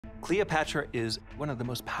Cleopatra is one of the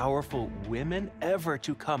most powerful women ever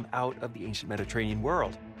to come out of the ancient Mediterranean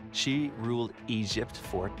world. She ruled Egypt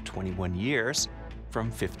for 21 years,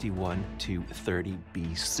 from 51 to 30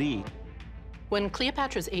 BC. When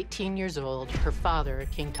Cleopatra is 18 years old, her father,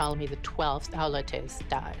 King Ptolemy XII Auletes,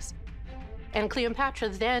 dies. And Cleopatra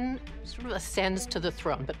then sort of ascends to the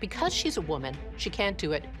throne. But because she's a woman, she can't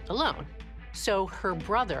do it alone. So her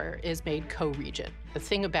brother is made co-regent. The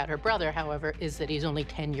thing about her brother, however, is that he's only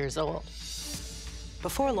 10 years old.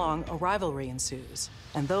 Before long, a rivalry ensues,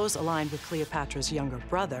 and those aligned with Cleopatra's younger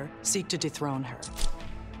brother seek to dethrone her.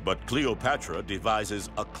 But Cleopatra devises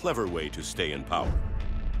a clever way to stay in power.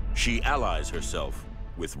 She allies herself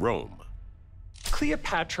with Rome.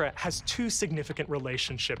 Cleopatra has two significant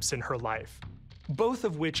relationships in her life, both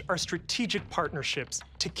of which are strategic partnerships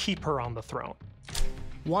to keep her on the throne.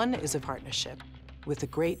 One is a partnership with the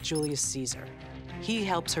great Julius Caesar. He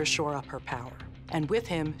helps her shore up her power, and with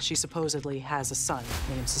him, she supposedly has a son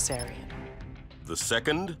named Caesarion. The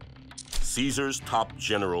second, Caesar's top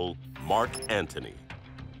general, Mark Antony.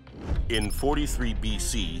 In 43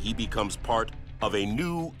 BC, he becomes part of a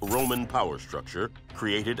new Roman power structure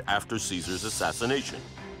created after Caesar's assassination.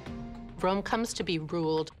 Rome comes to be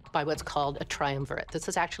ruled by what's called a triumvirate. This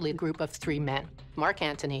is actually a group of three men: Mark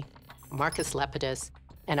Antony, Marcus Lepidus,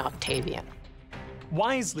 and Octavian.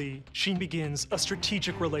 Wisely, she begins a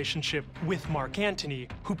strategic relationship with Mark Antony,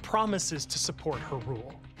 who promises to support her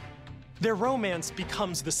rule. Their romance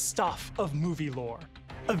becomes the stuff of movie lore.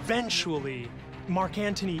 Eventually, Mark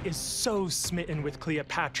Antony is so smitten with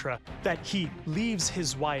Cleopatra that he leaves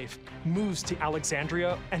his wife, moves to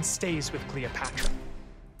Alexandria, and stays with Cleopatra.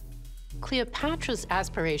 Cleopatra's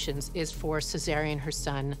aspirations is for Caesarion, her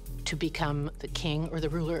son, to become the king or the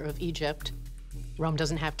ruler of Egypt. Rome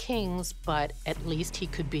doesn't have kings, but at least he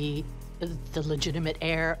could be the legitimate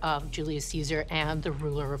heir of Julius Caesar and the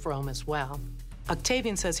ruler of Rome as well.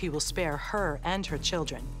 Octavian says he will spare her and her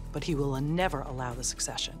children, but he will never allow the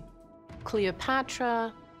succession.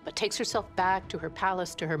 Cleopatra takes herself back to her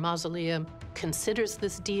palace, to her mausoleum, considers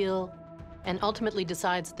this deal, and ultimately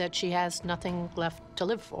decides that she has nothing left to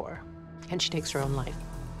live for, and she takes her own life.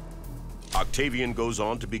 Octavian goes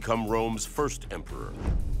on to become Rome's first emperor,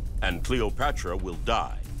 and Cleopatra will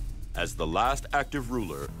die as the last active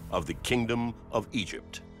ruler of the Kingdom of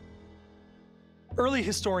Egypt. Early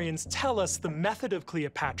historians tell us the method of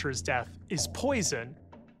Cleopatra's death is poison,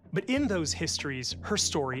 but in those histories, her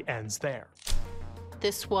story ends there.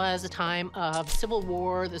 This was a time of civil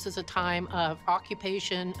war. This is a time of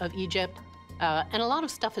occupation of Egypt, and a lot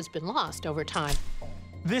of stuff has been lost over time.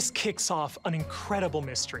 This kicks off an incredible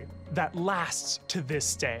mystery that lasts to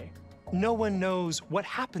this day. No one knows what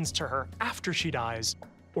happens to her after she dies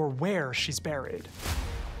or where she's buried.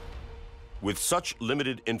 With such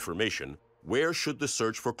limited information, where should the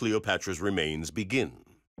search for Cleopatra's remains begin?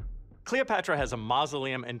 Cleopatra has a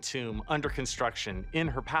mausoleum and tomb under construction in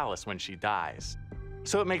her palace when she dies.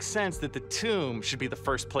 So it makes sense that the tomb should be the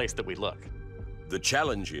first place that we look. The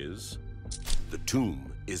challenge is, the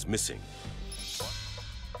tomb is missing.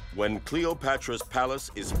 When Cleopatra's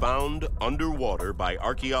palace is found underwater by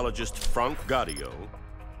archaeologist Frank Gadio,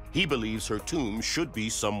 he believes her tomb should be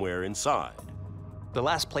somewhere inside. The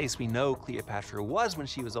last place we know Cleopatra was when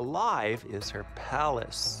she was alive is her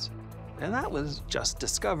palace. And that was just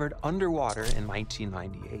discovered underwater in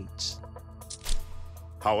 1998.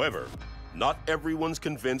 However, not everyone's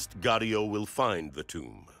convinced Gadio will find the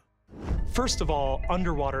tomb. First of all,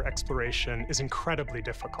 underwater exploration is incredibly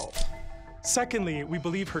difficult. Secondly, we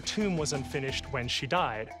believe her tomb was unfinished when she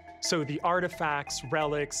died. So the artifacts,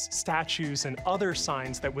 relics, statues, and other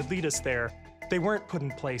signs that would lead us there, they weren't put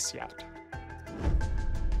in place yet.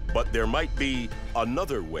 But there might be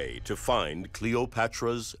another way to find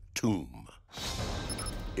Cleopatra's tomb.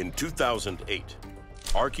 In 2008,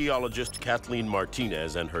 archaeologist Kathleen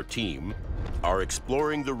Martinez and her team are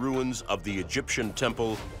exploring the ruins of the Egyptian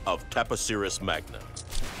temple of Taposiris Magna.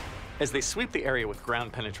 As they sweep the area with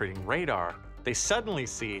ground-penetrating radar, they suddenly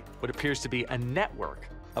see what appears to be a network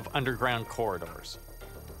of underground corridors.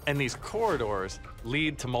 And these corridors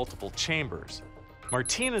lead to multiple chambers.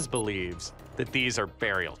 Martinez believes that these are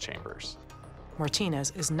burial chambers.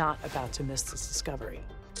 Martinez is not about to miss this discovery.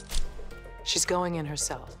 She's going in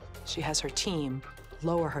herself. She has her team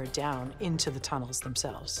lower her down into the tunnels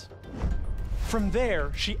themselves. From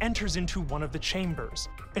there, she enters into one of the chambers,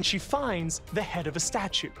 and she finds the head of a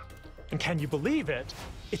statue. And can you believe it?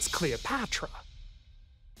 It's Cleopatra.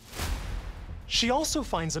 She also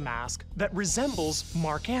finds a mask that resembles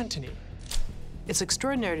Mark Antony. It's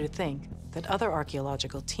extraordinary to think that other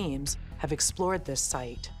archaeological teams have explored this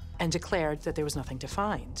site and declared that there was nothing to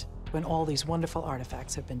find. when all these wonderful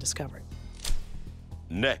artifacts have been discovered.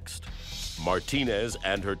 Next, Martinez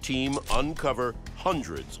and her team uncover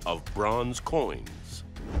hundreds of bronze coins.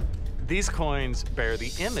 These coins bear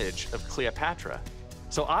the image of Cleopatra,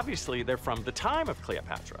 so obviously they're from the time of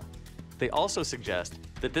Cleopatra. They also suggest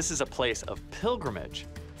that this is a place of pilgrimage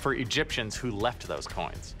for Egyptians who left those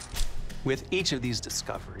coins. With each of these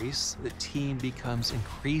discoveries, the team becomes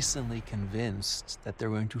increasingly convinced that they're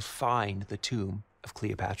going to find the tomb of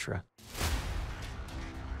Cleopatra.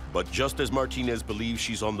 But just as Martinez believes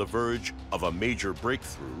she's on the verge of a major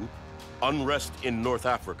breakthrough, unrest in North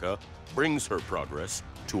Africa brings her progress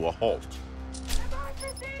to a halt.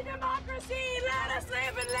 Democracy, democracy, let us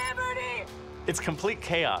live in liberty! It's complete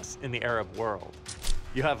chaos in the Arab world.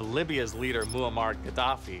 You have Libya's leader, Muammar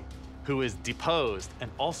Gaddafi, who is deposed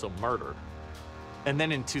and also murdered. And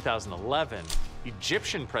then in 2011,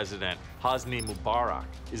 Egyptian President Hosni Mubarak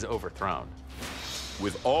is overthrown.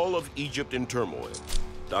 With all of Egypt in turmoil,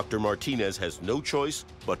 Dr. Martinez has no choice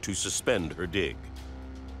but to suspend her dig.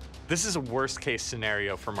 This is a worst-case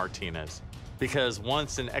scenario for Martinez, because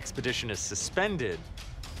once an expedition is suspended,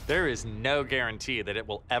 there is no guarantee that it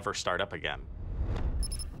will ever start up again.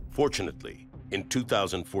 Fortunately, in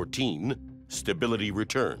 2014, stability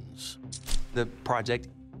returns. The project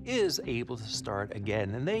is able to start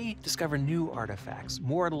again, and they discover new artifacts,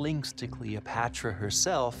 more links to Cleopatra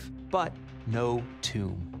herself, but no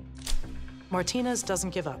tomb. Martinez doesn't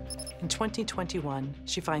give up. In 2021,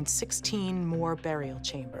 she finds 16 more burial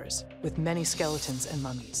chambers with many skeletons and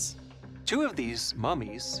mummies. 2 of these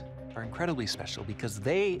mummies are incredibly special because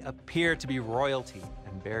they appear to be royalty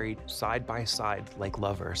and buried side by side like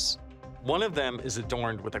lovers. One of them is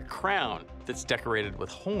adorned with a crown that's decorated with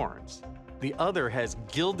horns. The other has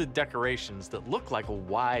gilded decorations that look like a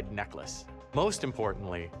wide necklace. Most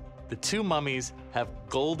importantly, the 2 mummies have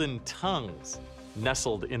golden tongues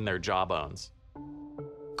nestled in their jawbones.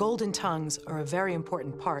 Golden tongues are a very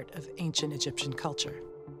important part of ancient Egyptian culture.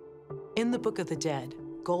 In the Book of the Dead,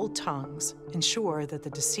 gold tongues ensure that the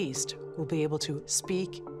deceased will be able to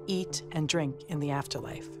speak, eat, and drink in the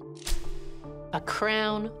afterlife. A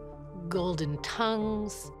crown, golden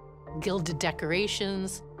tongues, gilded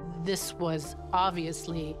decorations. This was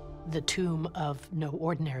obviously the tomb of no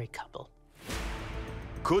ordinary couple.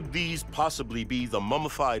 Could these possibly be the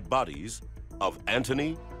mummified bodies of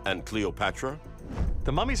Antony and Cleopatra?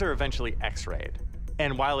 The mummies are eventually x-rayed,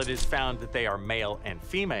 and while it is found that they are male and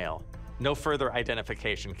female, no further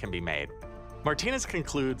identification can be made. Martinez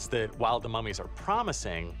concludes that while the mummies are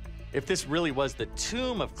promising, if this really was the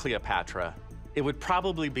tomb of Cleopatra, it would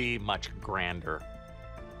probably be much grander.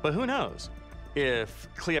 But who knows? If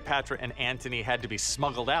Cleopatra and Antony had to be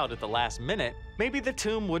smuggled out at the last minute, maybe the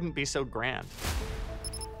tomb wouldn't be so grand.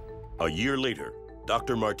 A year later,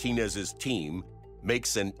 Dr. Martinez's team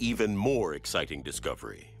makes an even more exciting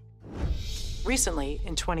discovery. Recently,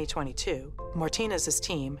 in 2022, Martinez's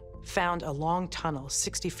team found a long tunnel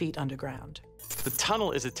 60 feet underground. The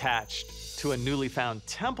tunnel is attached to a newly found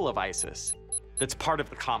temple of Isis that's part of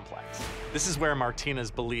the complex. This is where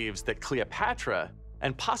Martinez believes that Cleopatra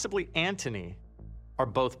and possibly Antony are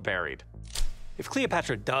both buried. If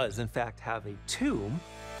Cleopatra does, in fact, have a tomb,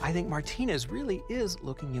 I think Martinez really is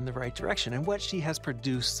looking in the right direction, and what she has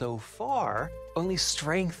produced so far only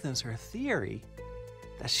strengthens her theory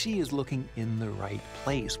that she is looking in the right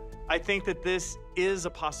place. I think that this is a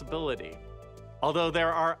possibility, although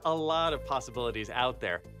there are a lot of possibilities out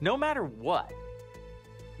there. No matter what,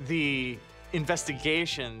 the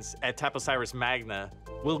investigations at Taposiris Magna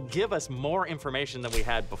will give us more information than we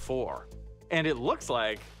had before. And it looks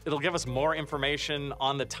like it'll give us more information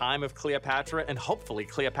on the time of Cleopatra and hopefully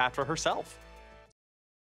Cleopatra herself.